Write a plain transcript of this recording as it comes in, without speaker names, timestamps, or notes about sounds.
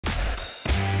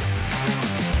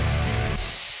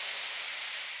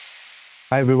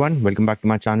Hi everyone, welcome back to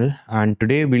my channel. And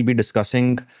today we'll be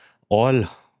discussing all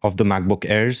of the MacBook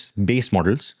Air's base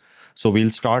models. So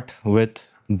we'll start with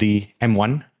the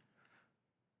M1,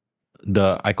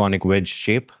 the iconic wedge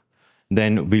shape.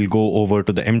 Then we'll go over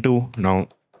to the M2. Now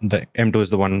the M2 is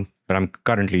the one that I'm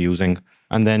currently using.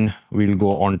 And then we'll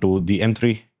go on to the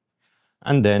M3.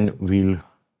 And then we'll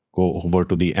go over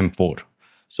to the M4.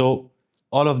 So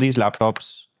all of these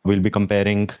laptops, we'll be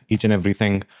comparing each and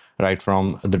everything, right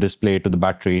from the display to the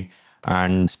battery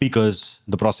and speakers,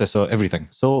 the processor, everything.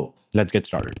 So let's get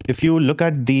started. If you look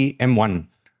at the M1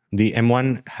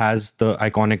 has the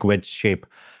iconic wedge shape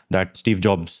that Steve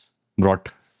Jobs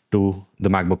brought to the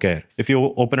MacBook Air. If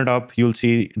you open it up, you'll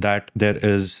see that there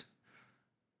is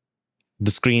the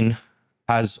screen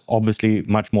has obviously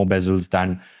much more bezels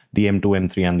than the M2,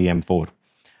 M3, and the M4.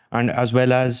 And as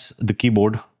well as the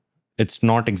keyboard, it's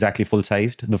not exactly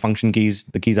full-sized. The function keys,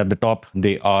 the keys at the top,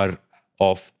 they are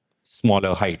of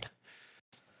smaller height.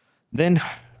 Then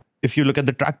if you look at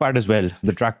the trackpad as well,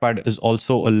 the trackpad is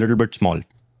also a little bit small.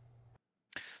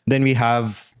 Then we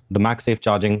have the MagSafe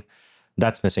charging.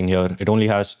 That's missing here. It only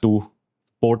has 2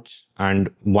 ports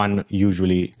and 1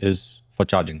 usually is for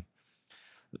charging.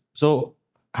 So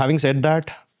having said that,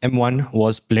 M1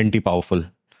 was plenty powerful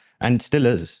and still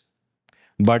is.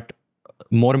 But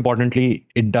more importantly,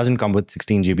 it doesn't come with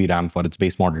 16 GB RAM for its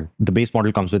base model. The base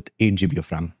model comes with 8 GB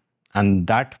of RAM. And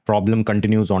that problem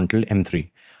continues until M3,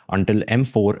 until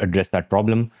M4 addressed that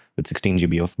problem with 16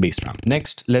 GB of base RAM.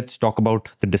 Next, let's talk about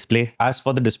the display. As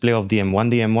for the display of the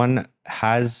M1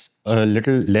 has a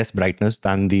little less brightness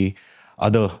than the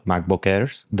other MacBook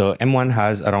Airs. The M1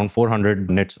 has around 400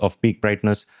 nits of peak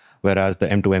brightness, whereas the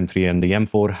M2, M3, and the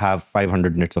M4 have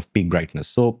 500 nits of peak brightness.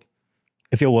 So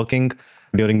if you're working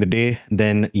during the day,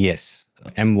 then yes,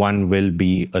 M1 will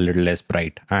be a little less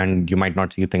bright and you might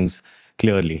not see things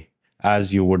clearly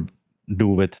as you would do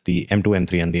with the M2,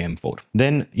 M3, and the M4.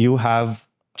 Then you have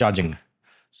charging.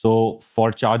 So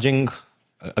for charging,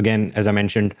 again, as I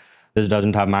mentioned, this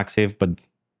doesn't have MagSafe, but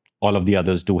all of the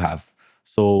others do have.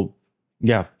 So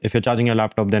yeah, if you're charging your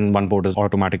laptop, then one port is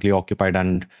automatically occupied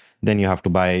and then you have to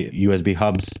buy USB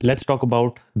hubs. Let's talk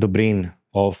about the brain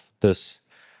of this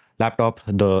laptop,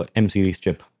 the M series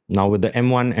chip. Now with the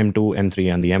M1, M2,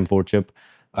 M3, and the M4 chip,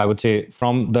 I would say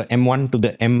from the M1 to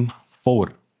the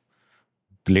M4,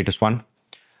 the latest one,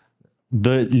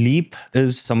 the leap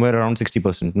is somewhere around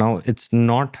 60%. Now it's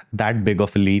not that big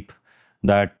of a leap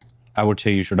that I would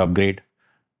say you should upgrade,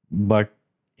 but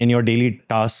in your daily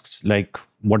tasks, like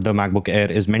what the MacBook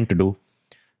Air is meant to do,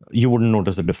 you wouldn't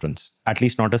notice a difference, at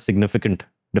least not a significant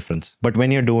difference. But when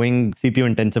you're doing CPU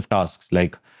intensive tasks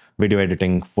like video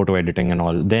editing, photo editing and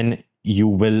all, then you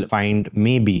will find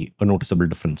maybe a noticeable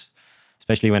difference,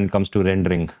 especially when it comes to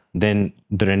rendering. Then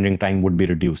the rendering time would be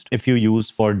reduced. If you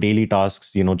use for daily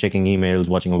tasks, checking emails,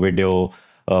 watching a video,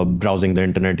 browsing the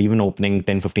internet, even opening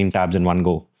 10, 15 tabs in one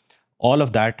go, all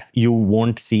of that, you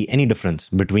won't see any difference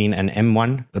between an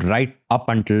M1 right up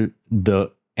until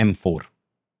the M4.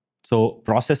 So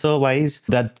processor wise,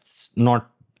 that's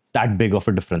not that big of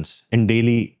a difference in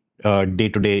daily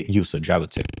day-to-day usage, I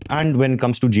would say. And when it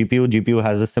comes to GPU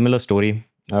has a similar story,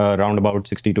 around about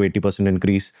 60 to 80%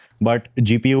 increase, but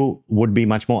GPU would be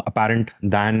much more apparent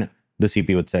than the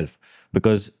CPU itself,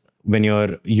 because when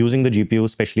you're using the GPU,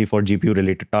 especially for GPU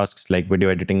related tasks like video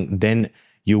editing, then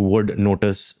you would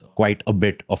notice quite a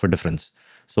bit of a difference.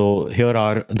 So here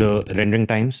are the rendering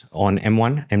times on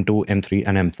M1, M2, M3,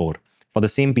 and M4 for the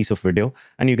same piece of video.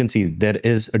 And you can see there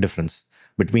is a difference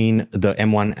between the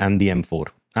M1 and the M4.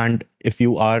 And if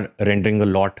you are rendering a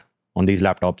lot on these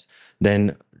laptops,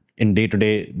 then in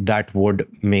day-to-day, that would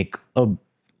make,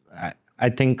 I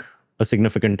think, a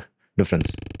significant difference.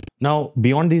 Now,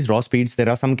 beyond these raw speeds, there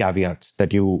are some caveats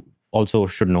that you also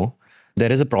should know.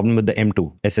 There is a problem with the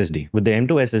M2 SSD. With the M2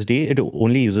 SSD, it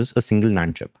only uses a single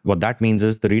NAND chip. What that means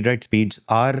is the read-write speeds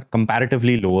are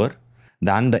comparatively lower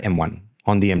than the M1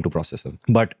 on the M2 processor.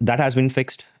 But that has been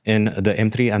fixed in the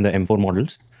M3 and the M4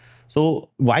 models. So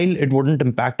while it wouldn't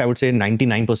impact, I would say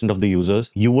 99% of the users,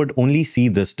 you would only see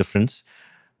this difference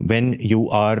when you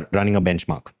are running a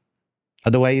benchmark.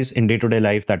 Otherwise, in day-to-day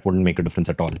life, that wouldn't make a difference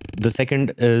at all. The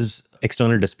second is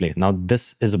external display. Now,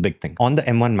 this is a big thing. On the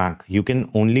M1 Mac, you can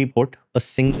only put a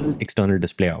single external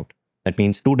display out. That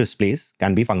means 2 displays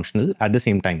can be functional at the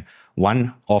same time.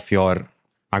 One of your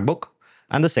MacBook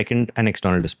and the second an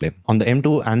external display. On the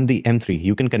M2 and the M3,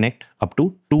 you can connect up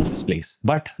to 2 displays.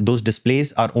 But those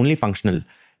displays are only functional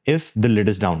if the lid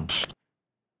is down.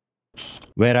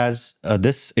 Whereas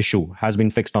this issue has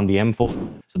been fixed on the M4.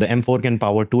 So the M4 can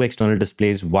power 2 external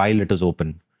displays while it is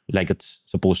open, like it's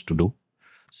supposed to do.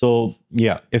 So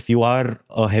yeah, if you are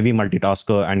a heavy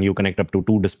multitasker and you connect up to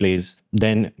two displays,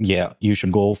 then yeah, you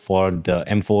should go for the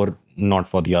M4, not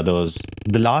for the others.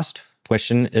 The last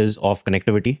question is of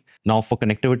connectivity. Now for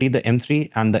connectivity, the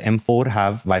M3 and the M4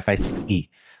 have Wi-Fi 6E,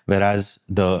 whereas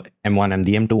the M1 and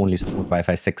the M2 only support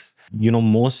Wi-Fi 6.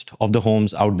 Most of the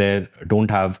homes out there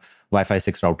don't have Wi-Fi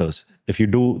 6 routers. If you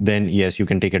do, then yes, you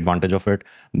can take advantage of it.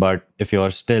 But if you're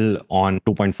still on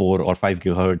 2.4 or 5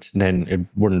 gigahertz, then it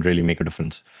wouldn't really make a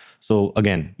difference. So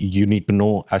again, you need to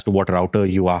know as to what router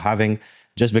you are having.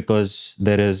 Just because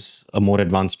there is a more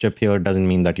advanced chip here doesn't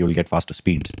mean that you'll get faster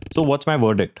speeds. So what's my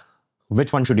verdict?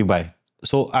 Which one should you buy?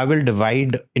 So I will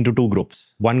divide into two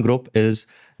groups. One group is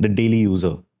the daily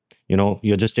user.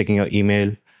 You're just checking your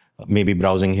email, maybe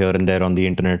browsing here and there on the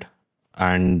internet,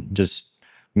 and just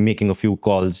making a few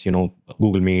calls,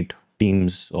 Google Meet,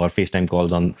 Teams, or FaceTime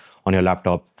calls on your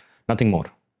laptop, nothing more.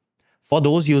 For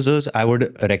those users, I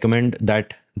would recommend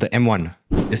that the M1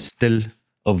 is still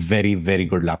a very, very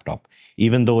good laptop.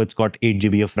 Even though it's got 8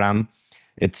 GB of RAM,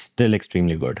 it's still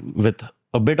extremely good. With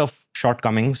a bit of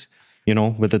shortcomings,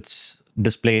 with its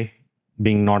display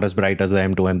being not as bright as the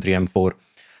M2, M3, M4,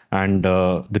 and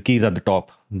the keys at the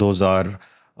top, those are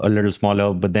a little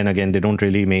smaller, but then again, they don't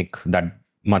really make that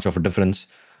much of a difference.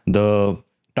 The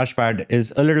touchpad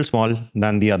is a little small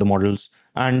than the other models,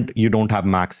 and you don't have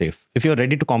MagSafe. If you're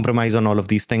ready to compromise on all of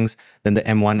these things, then the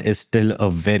M1 is still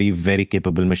a very, very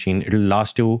capable machine. It'll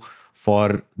last you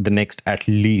for the next at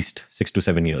least 6 to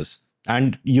 7 years.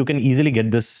 And you can easily get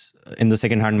this in the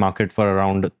second-hand market for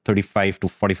around 35 to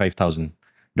 45,000,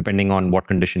 depending on what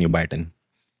condition you buy it in.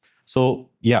 So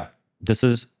yeah, this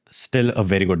is still a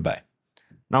very good buy.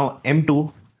 Now,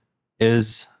 M2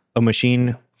 is a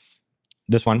machine,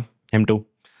 this one, M2.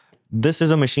 This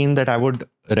is a machine that I would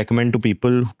recommend to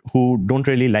people who don't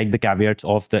really like the caveats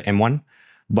of the M1,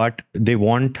 but they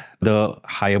want the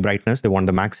higher brightness, they want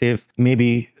the MagSafe.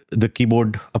 Maybe the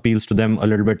keyboard appeals to them a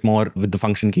little bit more with the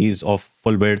function keys of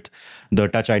full width, the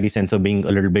Touch ID sensor being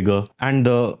a little bigger, and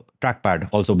the trackpad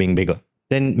also being bigger.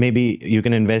 Then maybe you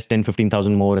can invest 10,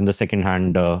 15,000 more in the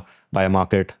second-hand buyer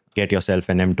market, get yourself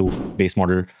an M2 base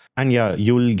model, and yeah,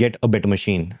 you'll get a better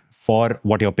machine for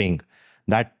what you're paying.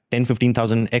 That 10,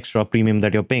 15,000 extra premium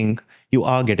that you're paying, you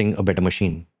are getting a better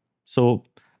machine. So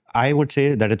I would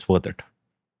say that it's worth it.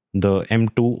 The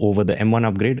M2 over the M1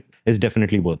 upgrade is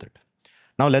definitely worth it.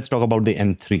 Now let's talk about the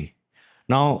M3.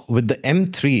 Now with the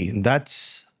M3,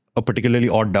 that's a particularly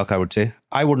odd duck, I would say.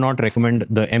 I would not recommend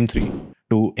the M3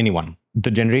 to anyone.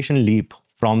 The generation leap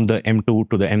from the M2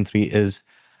 to the M3 is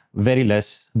very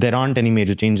less. There aren't any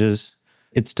major changes.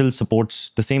 It still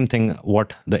supports the same thing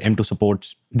what the M2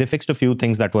 supports. They fixed a few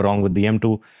things that were wrong with the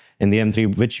M2 and the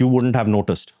M3, which you wouldn't have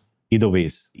noticed either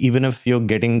ways. Even if you're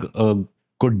getting a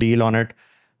good deal on it,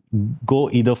 go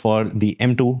either for the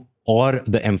M2 or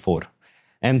the M4.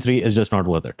 M3 is just not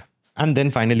worth it. And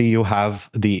then finally, you have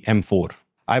the M4.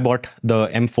 I bought the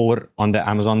M4 on the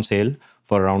Amazon sale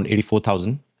for around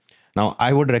 84,000. Now,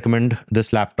 I would recommend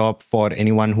this laptop for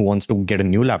anyone who wants to get a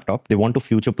new laptop. They want to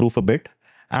future-proof a bit,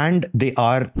 and they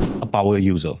are a power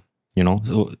user.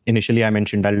 So initially I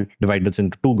mentioned I'll divide this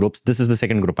into two groups. This is the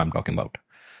second group I'm talking about.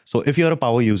 So if you're a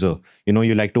power user,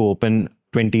 you like to open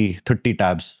 20, 30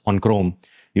 tabs on Chrome.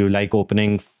 You like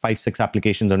opening 5, 6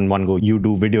 applications in one go. You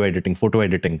do video editing, photo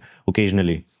editing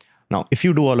occasionally. Now, if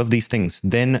you do all of these things,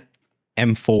 then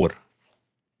M4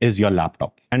 is your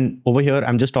laptop. And over here,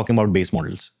 I'm just talking about base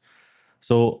models.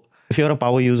 So if you're a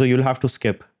power user, you'll have to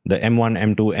skip the M1,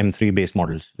 M2, M3 base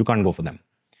models. You can't go for them.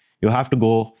 You have to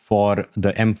go for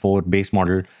the M4 base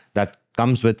model that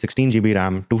comes with 16 GB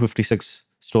RAM, 256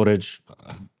 storage.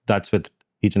 That's with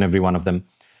each and every one of them.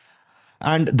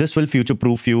 And this will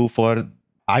future-proof you for,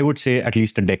 I would say, at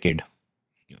least a decade.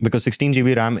 Because 16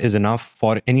 GB RAM is enough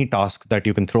for any task that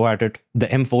you can throw at it. The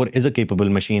M4 is a capable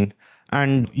machine,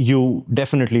 and you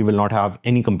definitely will not have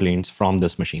any complaints from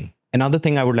this machine. Another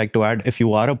thing I would like to add, if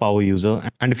you are a power user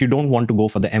and if you don't want to go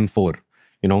for the M4,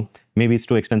 maybe it's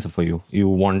too expensive for you, you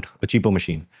want a cheaper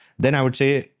machine, then I would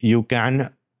say you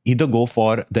can either go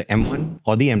for the M1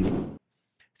 or the M2.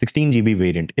 16 GB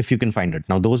variant, if you can find it.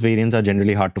 Now, those variants are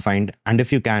generally hard to find, and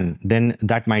if you can, then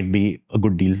that might be a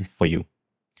good deal for you.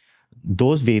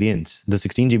 Those variants, the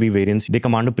 16 GB variants, they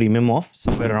command a premium of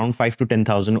somewhere around 5 to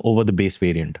 10,000 over the base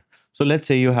variant. So let's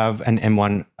say you have an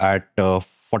M1 at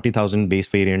 40,000 base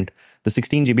variant. The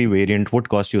 16 GB variant would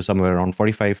cost you somewhere around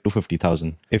 45 to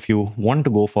 50,000. If you want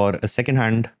to go for a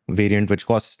second-hand variant which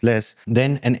costs less,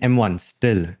 then an M1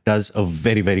 still does a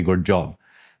very, very good job.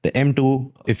 The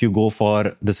M2, if you go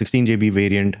for the 16 GB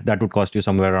variant, that would cost you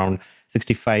somewhere around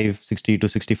 60 to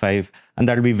 65, and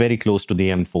that'll be very close to the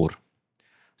M4.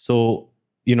 So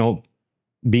you know,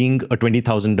 being a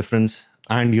 20,000 difference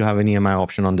and you have an EMI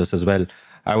option on this as well,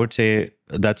 I would say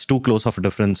that's too close of a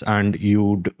difference and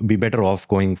you'd be better off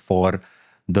going for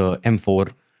the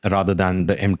M4 rather than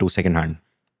the M2 secondhand.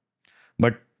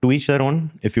 But to each their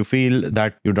own. If you feel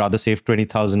that you'd rather save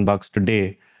 20,000 bucks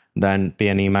today than pay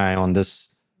an EMI on this,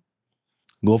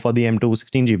 go for the M2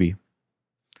 16GB.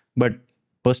 But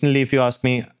personally, if you ask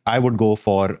me, I would go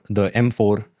for the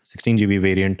M4 16GB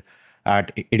variant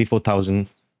at 84,000,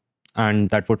 and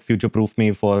that would future-proof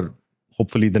me for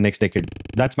hopefully the next decade.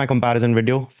 That's my comparison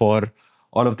video for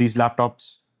all of these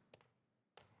laptops.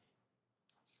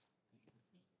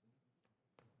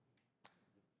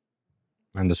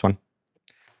 And this one.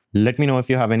 Let me know if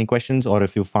you have any questions or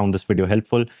if you found this video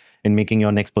helpful in making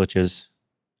your next purchase.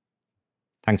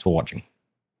 Thanks for watching.